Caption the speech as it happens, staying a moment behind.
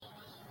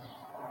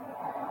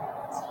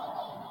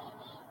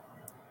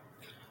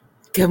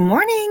Good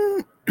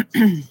morning.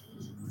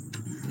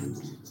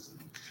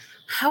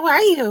 How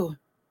are you?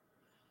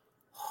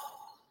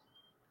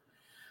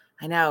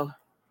 I know.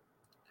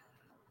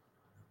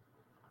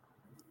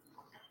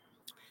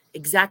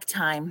 Exact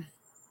time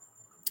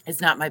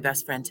is not my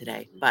best friend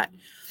today, but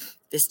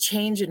this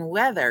change in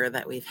weather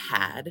that we've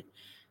had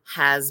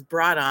has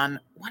brought on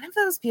one of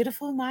those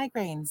beautiful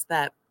migraines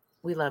that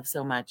we love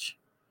so much.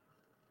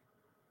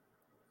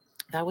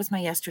 That was my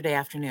yesterday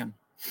afternoon.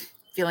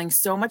 Feeling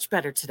so much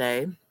better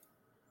today.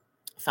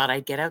 Thought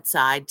I'd get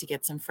outside to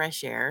get some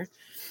fresh air.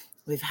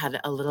 We've had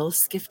a little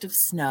skift of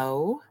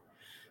snow,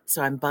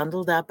 so I'm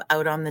bundled up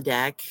out on the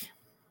deck.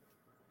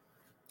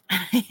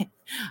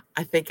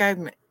 I think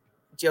I'm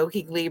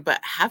jokingly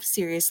but half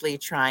seriously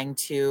trying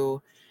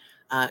to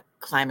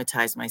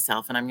climatize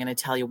myself, and I'm going to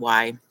tell you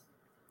why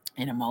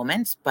in a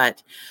moment.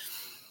 But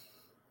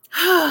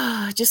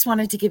I just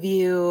wanted to give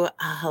you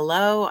a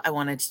hello. I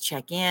wanted to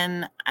check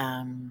in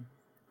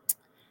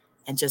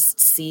and just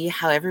see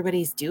how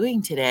everybody's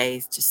doing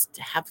today. Just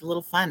have a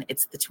little fun.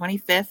 It's the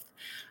 25th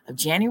of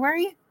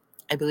January.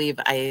 I believe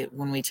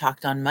when we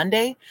talked on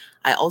Monday,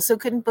 I also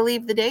couldn't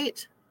believe the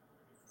date.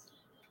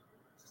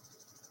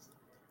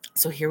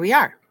 So here we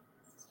are.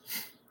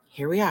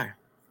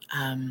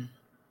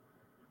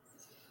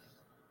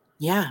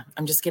 Yeah,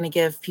 I'm just going to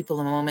give people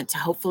a moment to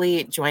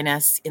hopefully join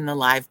us in the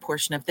live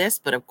portion of this.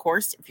 But of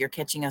course, if you're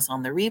catching us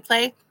on the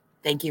replay,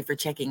 thank you for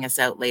checking us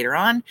out later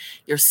on.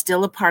 You're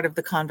still a part of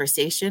the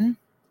conversation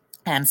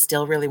and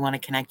still really want to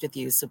connect with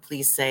you. So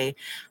please say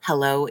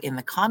hello in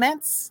the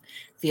comments.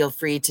 Feel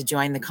free to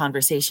join the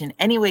conversation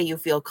any way you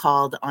feel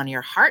called on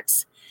your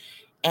heart.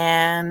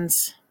 And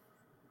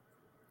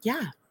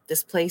yeah,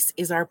 this place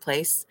is our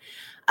place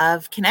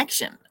of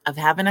connection, of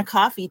having a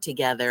coffee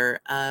together,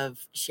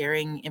 of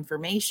sharing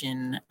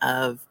information,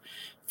 of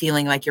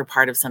feeling like you're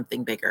part of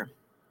something bigger.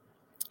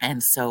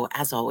 And so,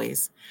 as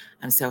always,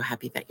 I'm so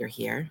happy that you're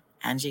here.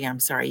 Angie, I'm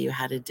sorry you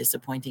had a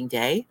disappointing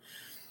day.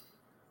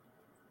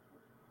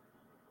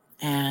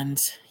 And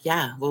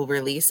yeah, we'll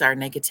release our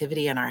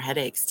negativity and our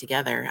headaches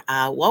together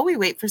while we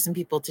wait for some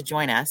people to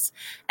join us.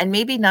 And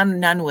maybe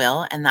none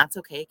will, and that's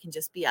okay. It can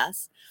just be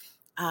us.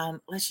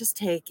 Let's just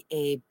take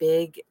a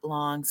big,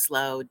 long,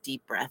 slow,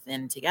 deep breath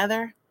in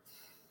together.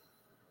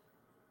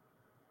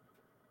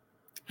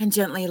 And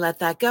gently let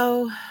that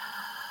go.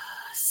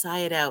 Sigh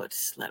it out.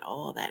 Let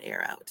all that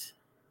air out.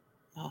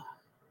 Oh,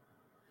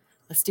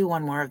 let's do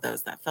one more of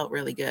those. That felt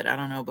really good. I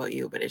don't know about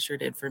you, but it sure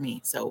did for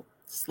me. So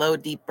slow,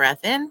 deep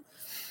breath in.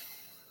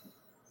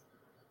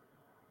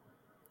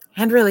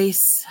 And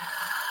release.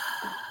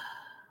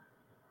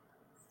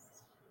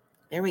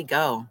 There we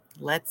go.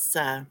 Let's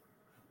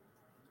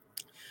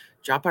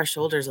drop our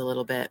shoulders a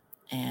little bit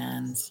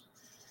and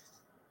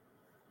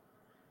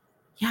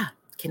yeah,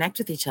 connect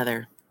with each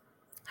other.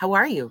 How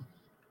are you?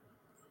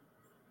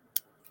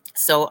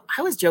 So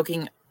I was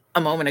joking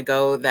a moment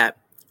ago that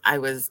I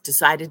was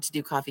decided to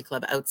do coffee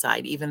club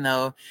outside, even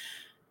though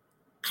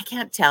I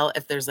can't tell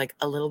if there's like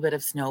a little bit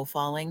of snow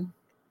falling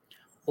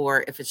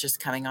or if it's just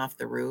coming off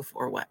the roof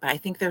or what. But I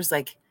think there's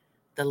like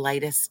the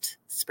lightest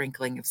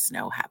sprinkling of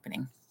snow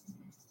happening.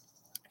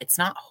 It's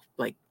not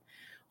like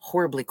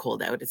horribly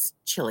cold out. It's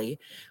chilly.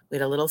 We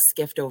had a little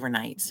skift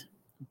overnight,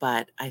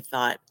 but I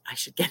thought I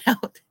should get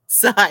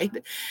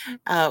outside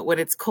when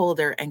it's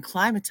colder and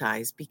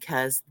climatize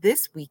because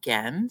this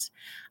weekend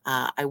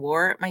I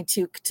wore my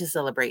toque to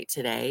celebrate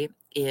today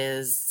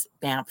is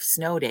Banff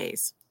Snow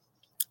Days.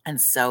 And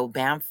so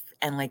Banff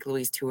and Lake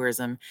Louise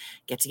Tourism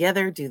get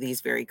together, do these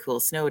very cool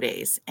snow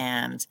days.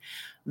 And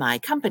my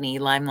company,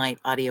 Limelight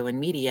Audio and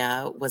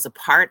Media, was a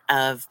part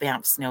of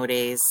Banff Snow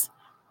Days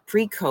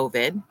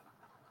pre-COVID.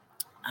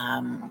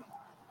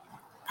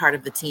 Part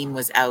of the team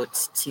was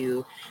out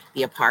to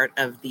be a part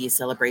of the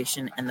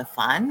celebration and the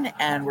fun.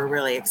 And we're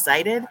really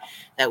excited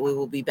that we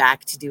will be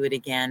back to do it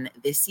again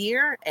this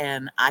year.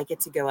 And I get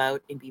to go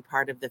out and be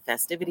part of the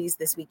festivities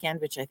this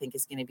weekend, which I think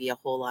is going to be a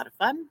whole lot of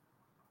fun.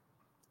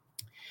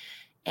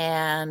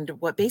 And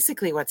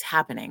what's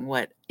happening,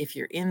 what if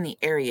you're in the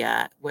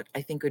area, what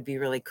I think would be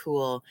really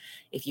cool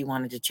if you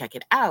wanted to check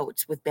it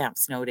out with Banff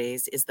Snow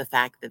Days is the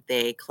fact that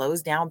they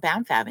close down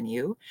Banff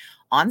Avenue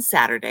on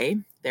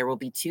Saturday. There will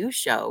be 2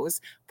 shows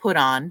put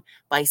on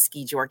by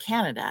Ski Joor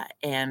Canada.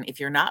 And if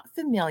you're not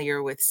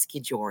familiar with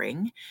ski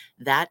joring,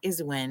 that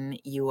is when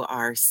you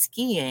are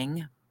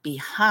skiing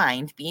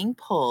behind being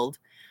pulled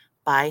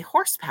by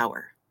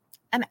horsepower,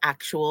 an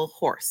actual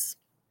horse.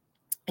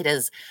 It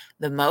is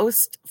the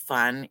most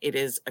fun. It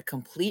is a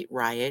complete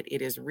riot.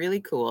 It is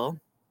really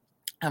cool.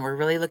 And we're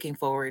really looking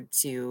forward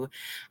to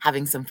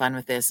having some fun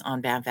with this on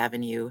Banff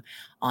Avenue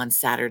on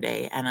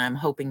Saturday. And I'm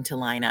hoping to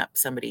line up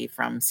somebody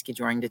from Ski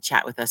Joring to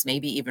chat with us,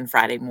 maybe even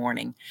Friday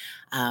morning,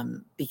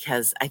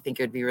 because I think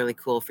it would be really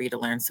cool for you to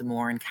learn some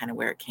more and kind of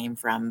where it came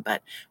from.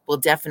 But we'll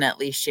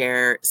definitely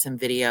share some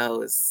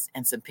videos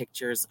and some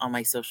pictures on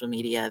my social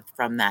media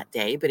from that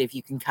day. But if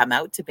you can come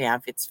out to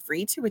Banff, it's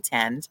free to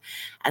attend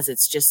as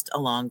it's just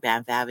along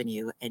Banff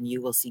Avenue, and you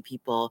will see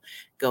people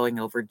going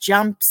over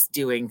jumps,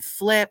 doing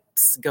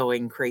flips,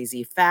 going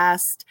crazy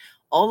fast,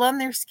 all on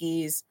their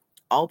skis,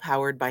 all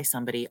powered by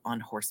somebody on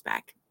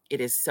horseback.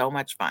 It is so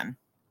much fun.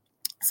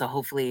 So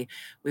hopefully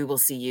we will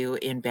see you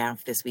in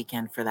Banff this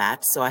weekend for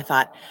that. So I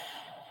thought,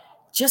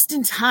 just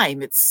in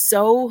time, it's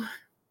so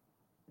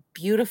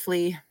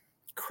beautifully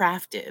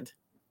crafted,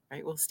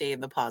 right? We'll stay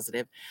in the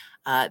positive,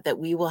 that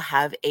we will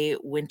have a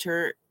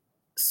winter,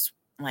 it's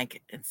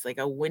like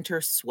a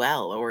winter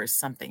swell or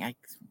something. I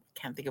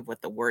can't think of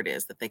what the word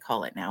is that they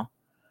call it now.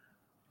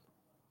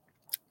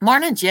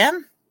 Morning,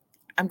 Jim.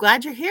 I'm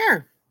glad you're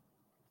here.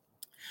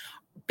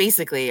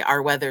 Basically,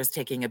 our weather is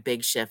taking a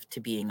big shift to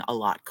being a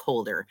lot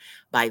colder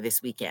by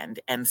this weekend.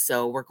 And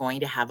so we're going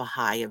to have a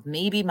high of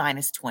maybe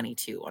minus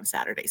 22 on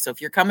Saturday. So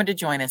if you're coming to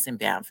join us in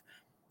Banff,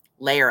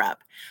 layer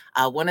up.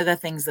 One of the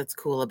things that's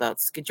cool about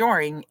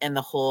skijoring and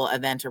the whole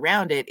event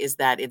around it is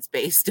that it's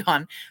based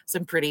on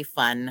some pretty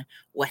fun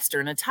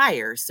Western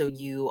attire. So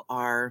you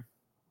are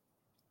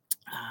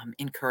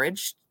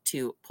encouraged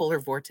to polar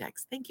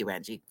vortex. Thank you,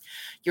 Angie.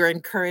 You're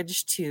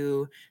encouraged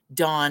to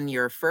don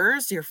your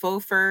furs, your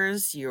faux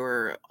furs,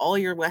 all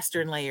your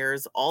Western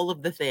layers, all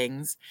of the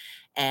things,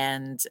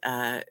 and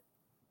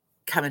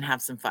come and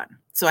have some fun.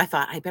 So I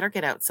thought I better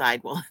get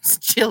outside while it's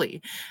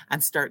chilly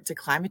and start to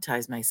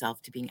climatize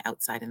myself to being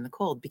outside in the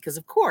cold, because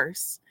of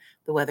course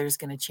the weather is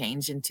going to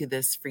change into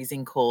this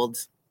freezing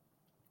cold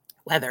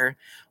weather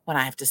when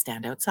I have to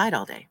stand outside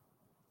all day.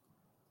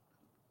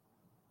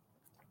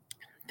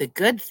 The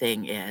good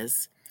thing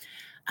is,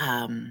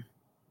 the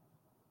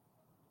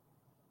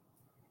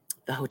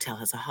hotel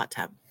has a hot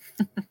tub.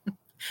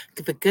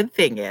 The good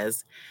thing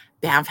is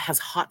Banff has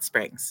hot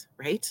springs,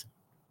 right?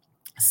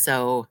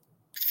 So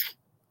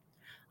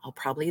I'll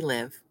probably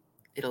live.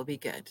 It'll be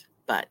good,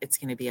 but it's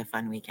going to be a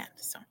fun weekend.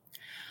 So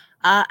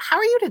how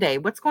are you today?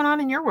 What's going on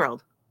in your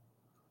world?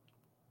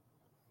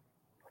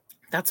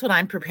 That's what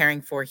I'm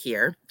preparing for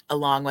here,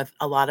 along with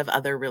a lot of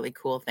other really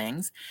cool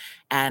things.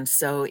 And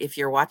so if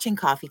you're watching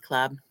Coffee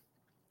Club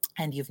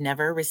and you've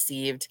never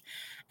received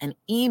an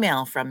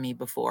email from me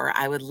before,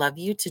 I would love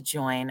you to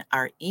join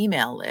our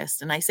email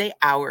list. And I say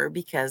our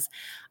because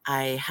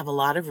I have a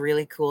lot of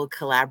really cool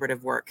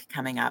collaborative work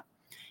coming up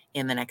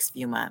in the next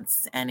few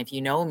months. And if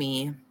you know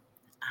me,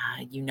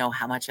 you know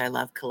how much I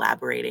love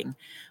collaborating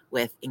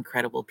with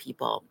incredible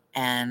people.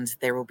 And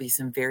there will be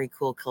some very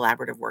cool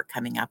collaborative work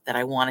coming up that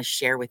I want to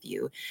share with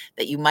you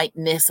that you might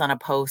miss on a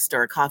post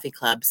or a coffee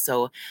club.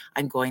 So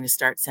I'm going to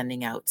start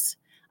sending out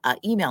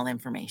email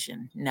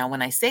information. Now,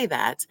 when I say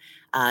that,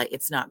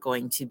 it's not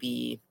going to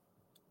be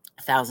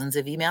thousands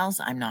of emails.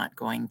 I'm not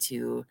going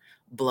to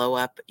blow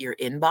up your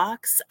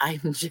inbox.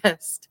 I'm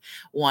just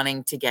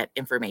wanting to get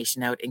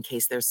information out in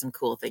case there's some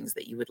cool things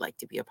that you would like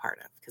to be a part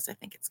of, because I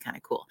think it's kind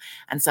of cool.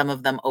 And some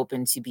of them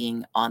open to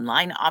being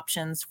online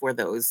options for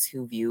those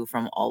who view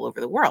from all over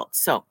the world.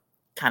 So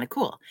kind of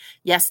cool.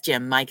 Yes,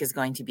 Jim, Mike is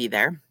going to be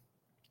there.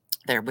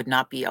 There would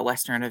not be a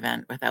Western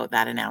event without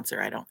that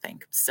announcer, I don't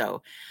think.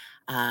 So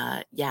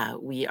yeah,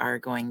 we are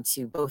going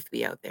to both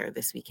be out there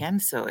this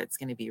weekend. So it's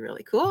going to be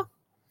really cool.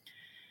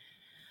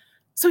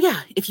 So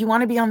yeah, if you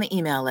want to be on the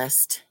email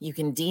list, you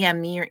can DM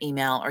me your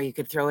email, or you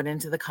could throw it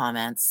into the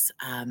comments,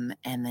 and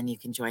then you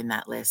can join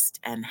that list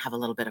and have a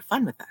little bit of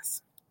fun with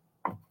us.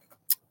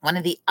 One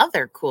of the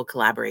other cool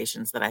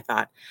collaborations that I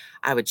thought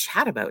I would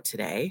chat about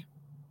today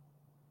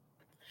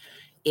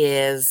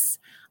is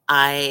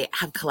I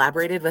have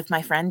collaborated with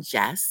my friend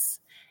Jess,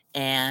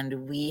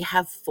 and we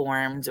have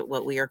formed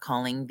what we are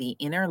calling the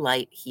Inner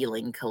Light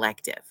Healing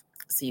Collective.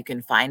 So you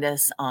can find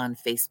us on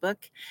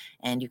Facebook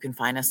and you can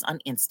find us on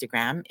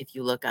Instagram if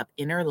you look up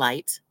Inner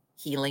Light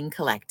Healing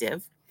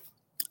Collective.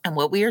 And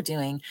what we are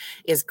doing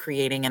is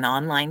creating an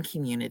online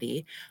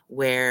community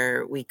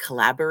where we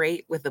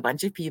collaborate with a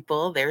bunch of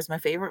people. There's my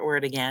favorite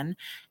word again.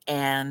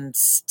 And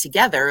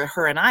together,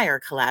 her and I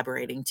are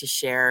collaborating to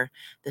share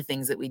the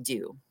things that we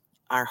do.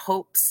 Our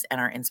hopes and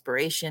our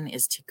inspiration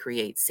is to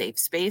create safe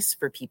space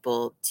for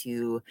people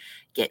to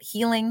get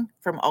healing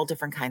from all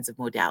different kinds of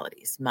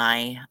modalities.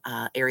 My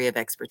area of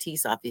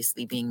expertise,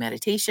 obviously, being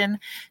meditation.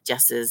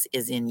 Jess's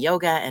is in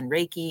yoga and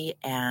Reiki,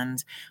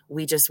 and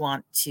we just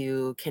want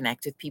to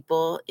connect with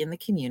people in the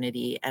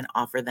community and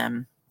offer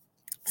them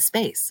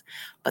space.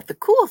 But the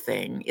cool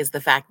thing is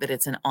the fact that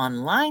it's an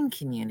online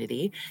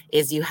community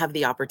is you have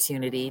the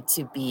opportunity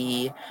to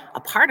be a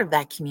part of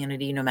that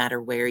community no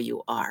matter where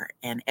you are.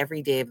 And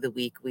every day of the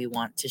week, we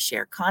want to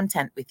share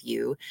content with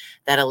you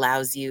that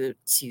allows you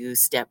to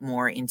step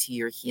more into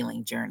your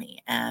healing journey.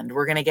 And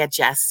we're going to get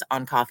Jess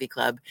on Coffee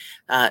Club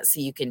so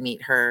you can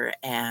meet her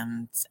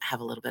and have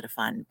a little bit of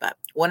fun. But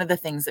one of the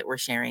things that we're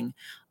sharing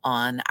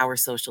on our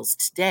socials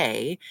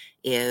today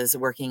is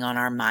working on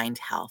our mind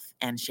health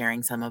and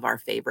sharing some of our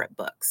favorite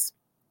books.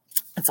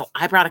 And so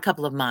I brought a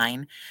couple of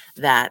mine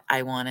that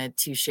I wanted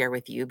to share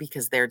with you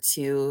because they're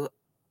two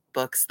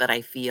books that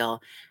I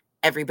feel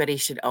everybody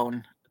should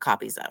own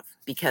copies of,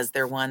 because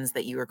they're ones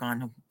that you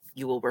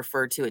will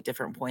refer to at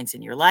different points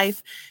in your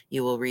life.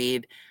 You will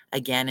read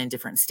again in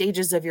different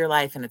stages of your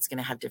life, and it's going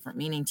to have different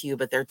meaning to you.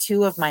 But they're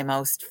two of my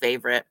most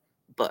favorite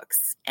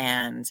books.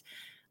 And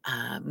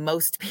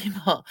Most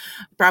people,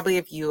 probably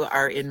if you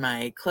are in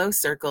my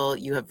close circle,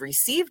 you have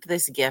received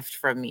this gift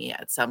from me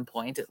at some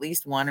point, at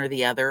least one or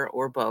the other,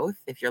 or both,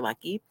 if you're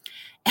lucky.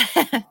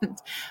 And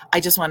I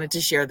just wanted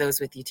to share those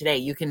with you today.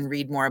 You can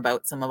read more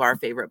about some of our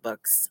favorite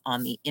books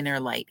on the Inner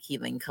Light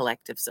Healing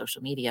Collective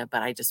social media,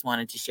 but I just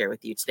wanted to share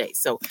with you today.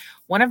 So,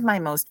 one of my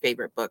most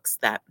favorite books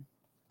that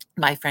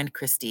my friend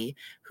Christy,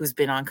 who's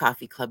been on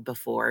Coffee Club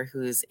before,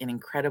 who's an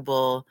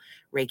incredible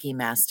Reiki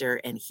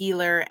master and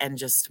healer, and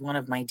just one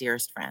of my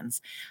dearest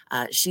friends,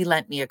 she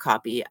lent me a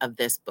copy of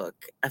this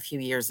book a few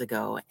years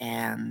ago.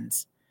 And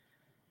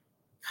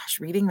gosh,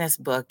 reading this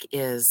book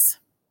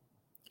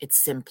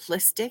it's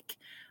simplistic,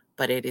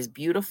 but it is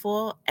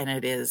beautiful, and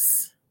it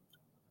is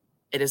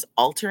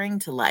altering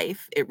to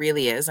life. It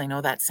really is. I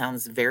know that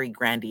sounds very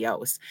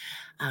grandiose,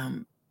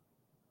 um,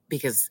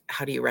 because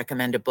how do you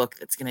recommend a book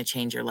that's going to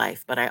change your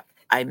life? But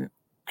I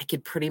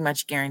could pretty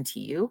much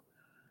guarantee you,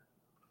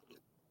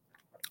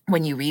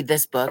 when you read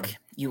this book,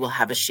 you will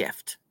have a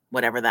shift,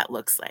 whatever that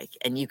looks like,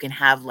 and you can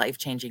have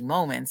life-changing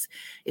moments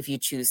if you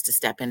choose to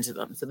step into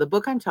them. So the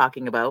book I'm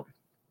talking about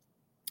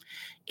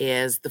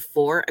is The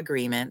Four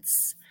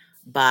Agreements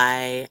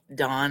by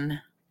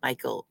Don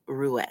Michael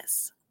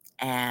Ruiz.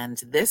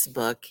 And this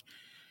book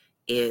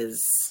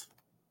is,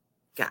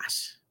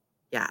 gosh,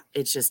 yeah,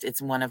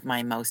 it's one of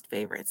my most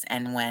favorites.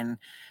 And when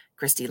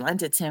Christy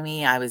lent it to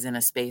me, I was in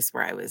a space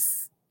where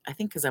I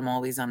think because I'm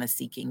always on a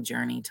seeking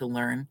journey to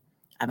learn.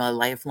 I'm a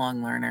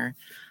lifelong learner,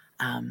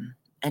 and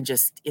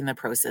just in the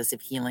process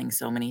of healing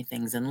so many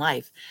things in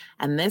life.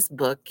 And this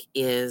book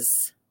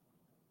is,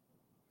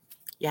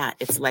 yeah,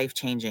 it's life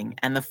changing.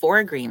 And the Four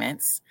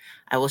Agreements,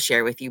 I will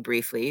share with you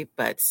briefly,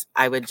 but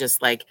I would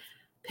just like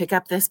pick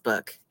up this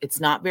book. It's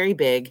not very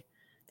big,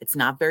 it's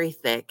not very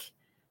thick,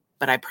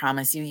 but I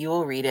promise you, you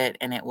will read it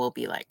and it will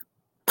be like,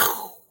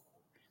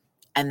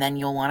 and then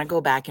you'll want to go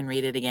back and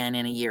read it again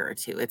in a year or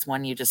two. It's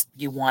one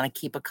you want to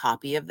keep a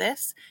copy of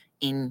this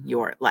in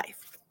your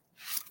life.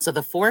 So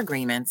the Four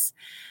Agreements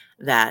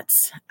that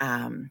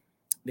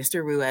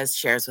Mr. Ruiz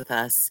shares with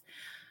us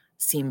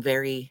seem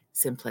very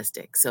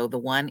simplistic. So the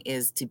one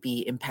is to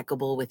be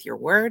impeccable with your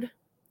word.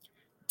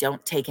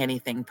 Don't take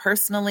anything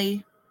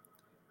personally.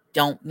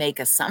 Don't make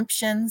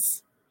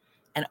assumptions,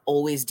 and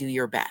always do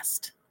your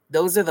best.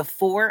 Those are the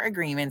four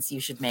agreements you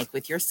should make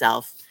with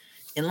yourself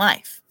in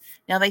life.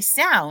 Now, they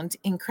sound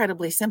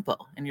incredibly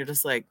simple, and you're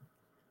just like,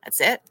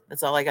 that's it?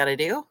 That's all I got to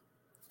do?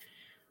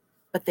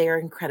 But they are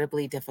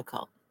incredibly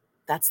difficult.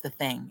 That's the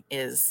thing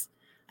is,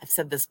 I've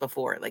said this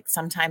before, like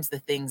sometimes the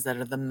things that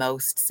are the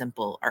most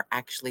simple are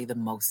actually the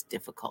most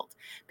difficult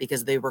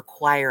because they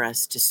require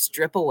us to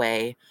strip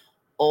away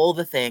all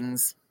the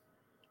things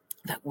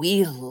that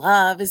we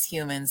love as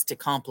humans to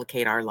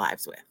complicate our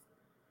lives with,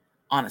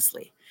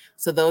 honestly.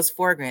 So those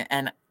four,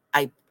 and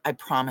I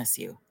promise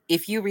you,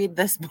 if you read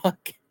this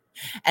book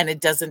and it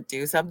doesn't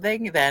do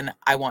something, then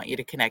I want you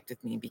to connect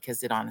with me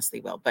because it honestly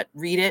will. But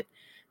read it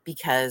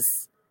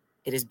because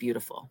it is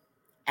beautiful.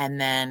 And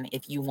then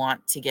if you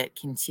want to get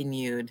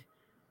continued,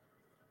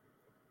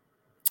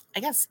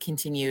 what's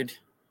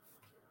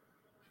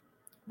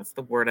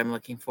the word I'm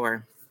looking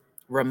for?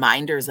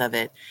 Reminders of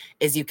it,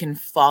 is you can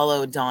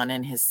follow Don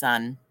and his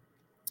son,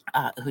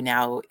 who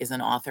now is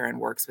an author and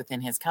works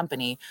within his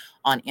company,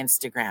 on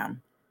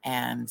Instagram.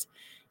 And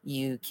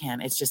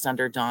it's just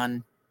under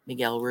Don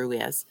Miguel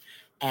Ruiz.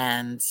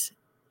 And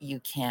you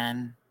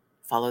can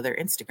follow their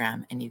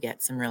Instagram and you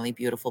get some really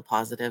beautiful,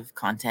 positive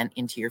content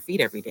into your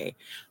feed every day.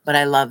 But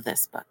I love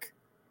this book.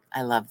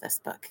 I love this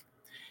book.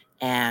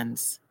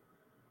 And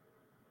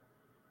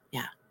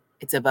yeah,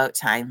 it's about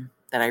time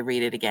that I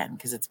read it again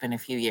because it's been a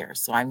few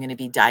years. So I'm going to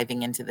be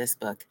diving into this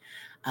book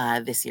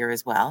this year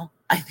as well.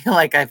 I feel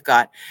like I've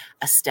got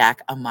a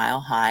stack a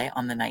mile high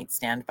on the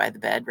nightstand by the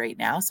bed right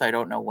now. So I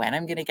don't know when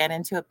I'm going to get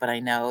into it, but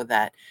I know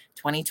that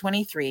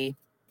 2023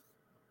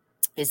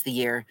 is the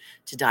year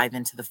to dive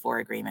into the Four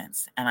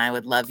Agreements. And I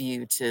would love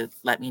you to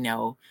let me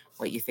know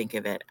what you think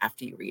of it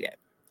after you read it.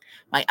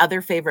 My other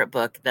favorite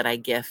book that I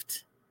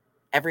gift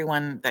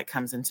everyone that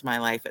comes into my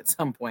life at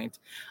some point,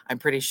 I'm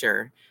pretty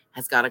sure,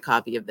 has got a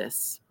copy of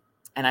this.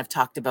 And I've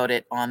talked about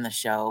it on the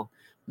show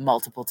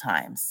multiple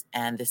times.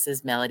 And this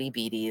is Melody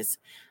Beattie's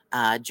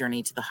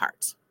Journey to the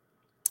Heart.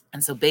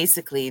 And so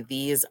basically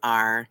these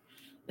are,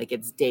 like,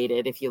 it's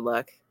dated, if you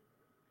look,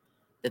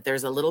 that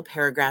there's a little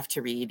paragraph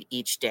to read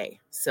each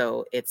day.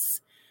 So it's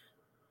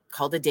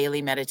called a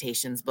daily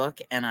meditations book.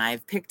 And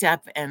I've picked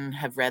up and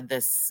have read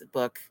this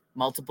book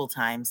multiple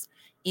times,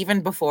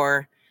 even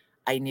before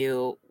I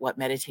knew what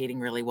meditating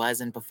really was.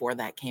 And before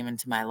that came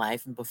into my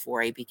life and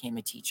before I became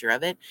a teacher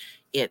of it,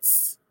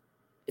 it's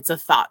a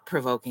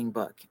thought-provoking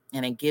book.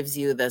 And it gives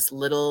you this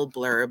little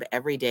blurb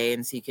every day.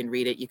 And so you can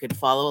read it. You can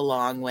follow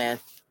along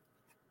with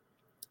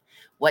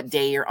what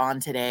day you're on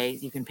today.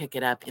 You can pick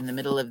it up in the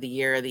middle of the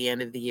year, the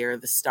end of the year,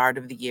 the start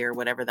of the year,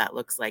 whatever that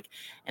looks like.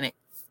 And it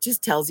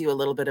just tells you a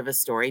little bit of a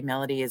story.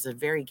 Melody is a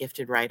very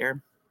gifted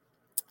writer,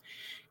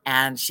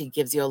 and she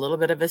gives you a little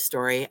bit of a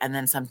story and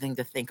then something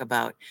to think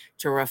about,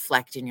 to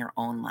reflect in your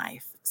own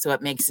life. So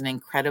it makes an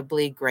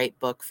incredibly great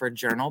book for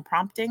journal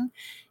prompting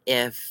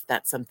if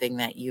that's something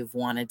that you've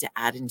wanted to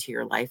add into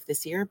your life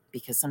this year,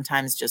 because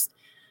sometimes just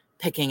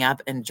picking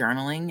up and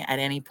journaling at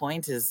any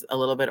point is a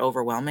little bit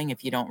overwhelming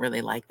if you don't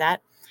really like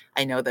that.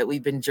 I know that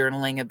we've been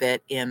journaling a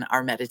bit in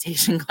our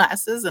meditation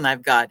classes, and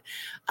I've got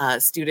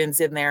students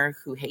in there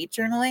who hate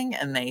journaling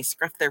and they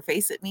scruff their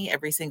face at me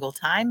every single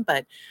time.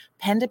 But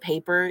pen to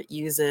paper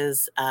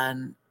uses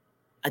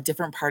a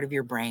different part of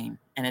your brain,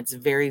 and it's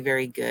very,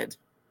 very good.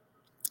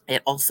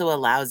 It also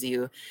allows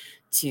you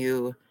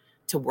to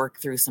work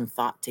through some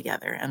thought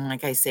together. And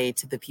like I say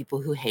to the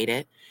people who hate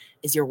it,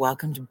 is you're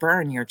welcome to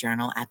burn your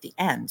journal at the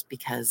end,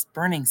 because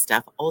burning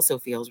stuff also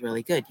feels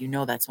really good. You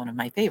know, that's one of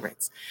my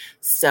favorites.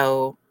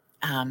 So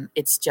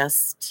it's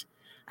just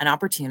an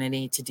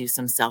opportunity to do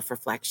some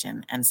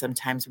self-reflection. And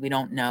sometimes we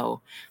don't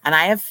know. And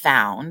I have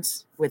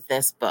found with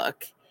this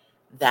book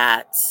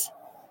that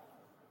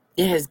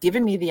it has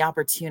given me the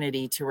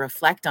opportunity to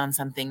reflect on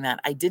something that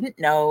I didn't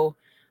know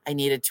I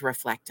needed to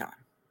reflect on.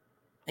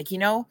 Like,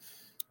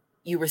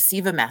 you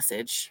receive a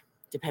message,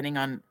 depending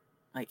on,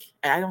 like,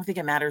 I don't think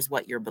it matters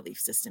what your belief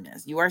system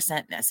is. You are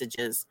sent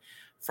messages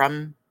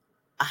from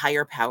a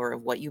higher power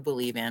of what you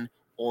believe in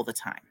all the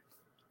time.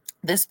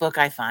 This book,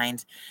 I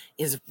find,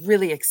 is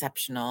really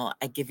exceptional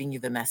at giving you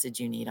the message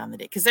you need on the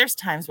day. Because there's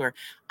times where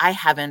I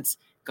haven't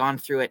gone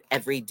through it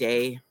every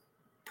day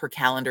per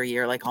calendar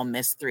year. Like, I'll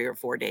miss 3 or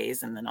 4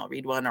 days and then I'll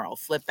read one, or I'll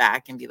flip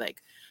back and be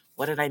like,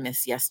 what did I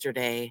miss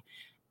yesterday?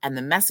 And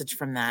the message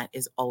from that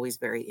is always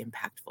very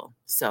impactful.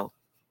 So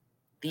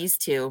these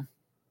two,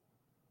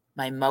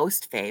 my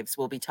most faves,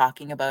 we'll be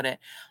talking about it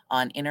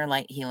on Inner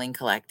Light Healing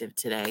Collective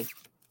today.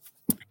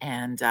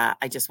 And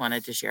I just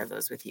wanted to share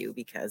those with you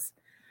because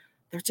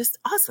they're just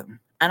awesome.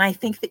 And I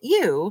think that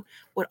you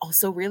would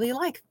also really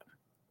like them.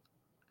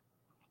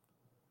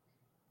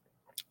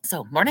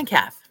 So, morning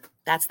calf.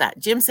 That's that.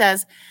 Jim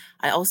says,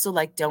 I also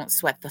like Don't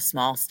Sweat the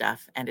Small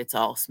Stuff, and it's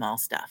all small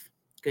stuff.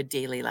 Good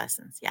daily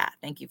lessons. Yeah.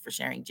 Thank you for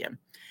sharing, Jim.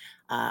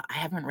 I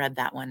haven't read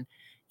that one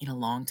in a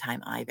long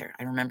time either.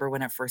 I remember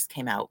when it first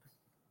came out,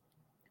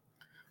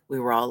 we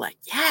were all like,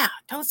 yeah,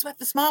 don't sweat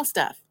the small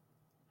stuff.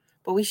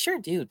 But we sure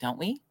do, don't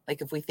we?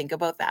 Like, if we think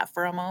about that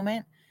for a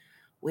moment,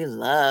 we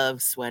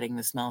love sweating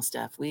the small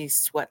stuff. We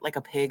sweat like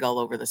a pig all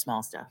over the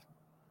small stuff.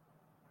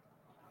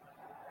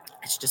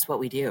 It's just what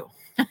we do.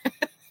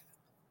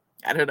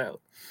 I don't know.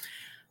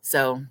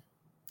 So,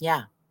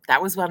 yeah,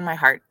 that was on my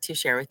heart to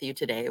share with you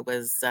today,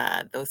 was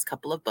those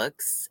couple of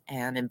books,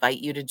 and invite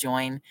you to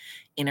join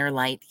Inner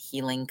Light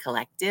Healing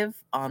Collective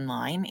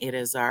online. It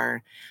is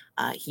our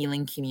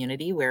healing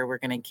community where we're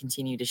going to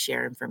continue to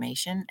share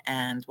information,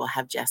 and we'll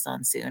have Jess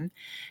on soon.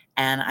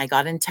 And I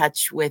got in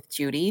touch with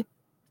Judy,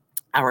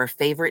 our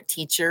favorite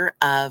teacher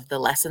of the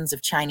lessons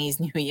of Chinese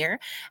New Year.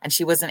 And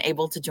she wasn't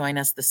able to join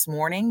us this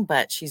morning,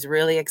 but she's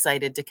really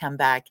excited to come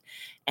back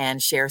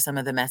and share some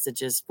of the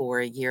messages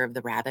for Year of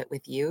the Rabbit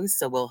with you.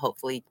 So we'll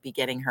hopefully be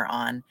getting her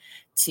on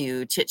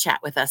to chit chat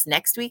with us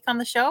next week on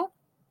the show.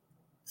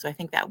 So I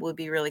think that would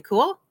be really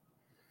cool.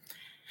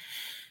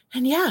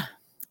 And yeah,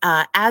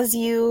 as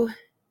you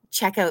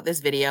check out this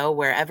video,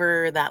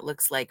 wherever that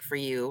looks like for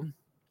you,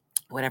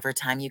 whatever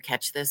time you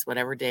catch this,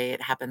 whatever day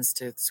it happens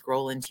to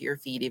scroll into your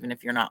feed, even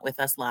if you're not with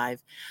us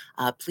live,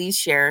 please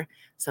share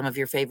some of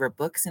your favorite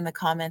books in the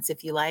comments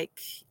if you like.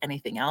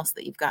 Anything else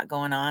that you've got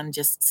going on,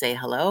 just say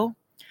hello.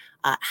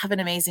 Have an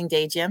amazing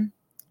day, Jim.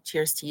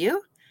 Cheers to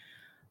you.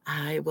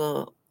 I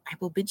will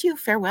bid you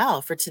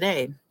farewell for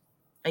today.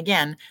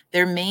 Again,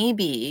 there may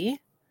be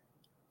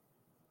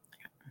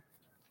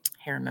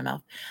hair in my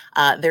mouth.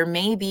 There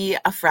may be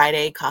a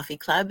Friday coffee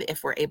club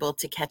if we're able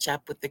to catch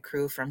up with the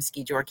crew from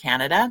Ski Jour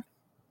Canada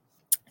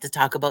to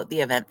talk about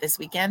the event this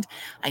weekend.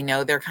 I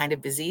know they're kind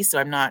of busy, so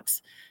I'm not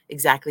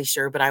exactly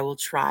sure, but I will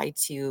try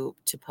to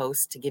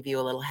post to give you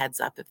a little heads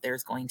up if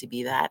there's going to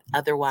be that.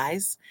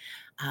 Otherwise,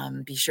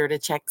 be sure to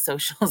check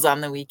socials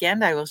on the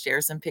weekend. I will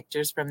share some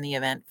pictures from the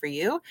event for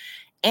you.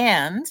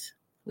 And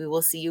we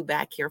will see you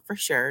back here for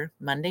sure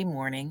Monday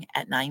morning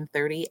at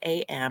 9:30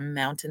 a.m.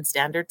 Mountain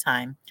Standard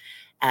Time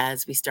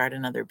as we start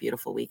another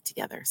beautiful week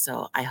together.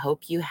 So I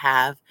hope you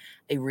have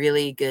a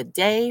really good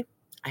day.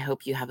 I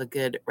hope you have a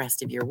good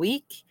rest of your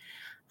week.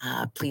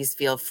 Please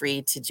feel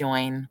free to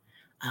join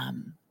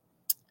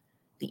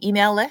the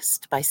email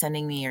list by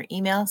sending me your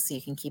email so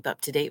you can keep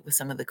up to date with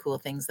some of the cool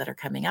things that are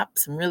coming up.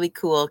 Some really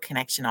cool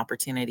connection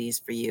opportunities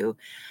for you,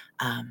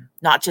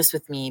 not just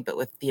with me, but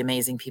with the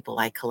amazing people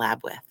I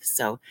collab with.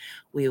 So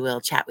we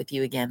will chat with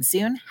you again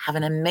soon. Have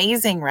an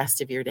amazing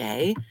rest of your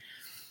day.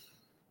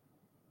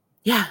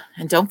 Yeah,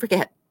 and don't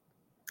forget,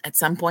 at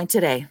some point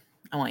today,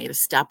 I want you to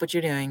stop what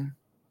you're doing,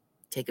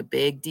 take a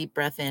big, deep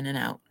breath in and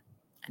out,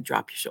 and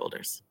drop your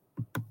shoulders.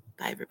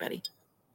 Bye, everybody.